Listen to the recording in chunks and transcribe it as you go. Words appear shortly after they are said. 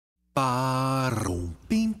Barum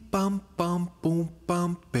bim bam bam boom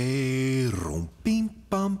bam berum bim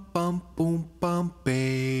bam bam boom bam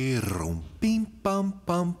berum bim bam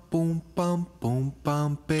bam boom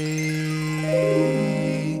bam be.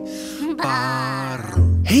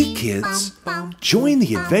 Barum. Hey kids, join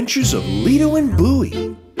the adventures of Leedo and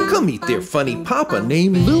Booey. Come meet their funny papa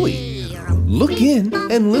named Looey. Look in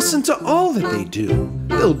and listen to all that they do.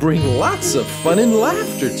 They'll bring lots of fun and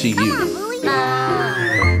laughter to you.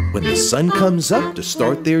 When the sun comes up to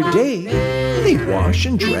start their day, they wash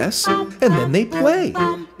and dress, and then they play.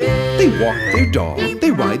 They walk their dog,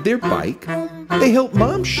 they ride their bike, they help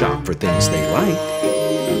mom shop for things they like.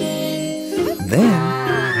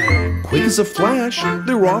 Then, quick as a flash,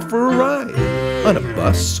 they're off for a ride, on a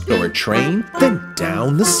bus or a train, then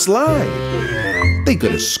down the slide. They go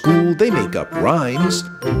to school, they make up rhymes,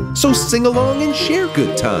 so sing along and share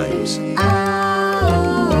good times.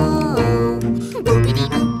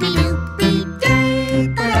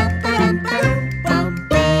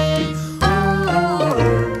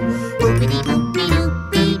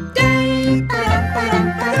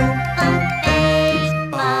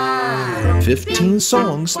 15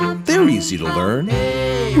 songs, they're easy to learn.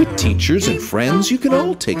 With teachers and friends, you can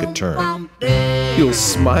all take a turn. You'll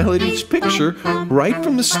smile at each picture right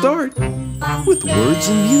from the start with words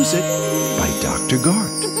and music by Dr.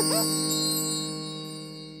 Gart.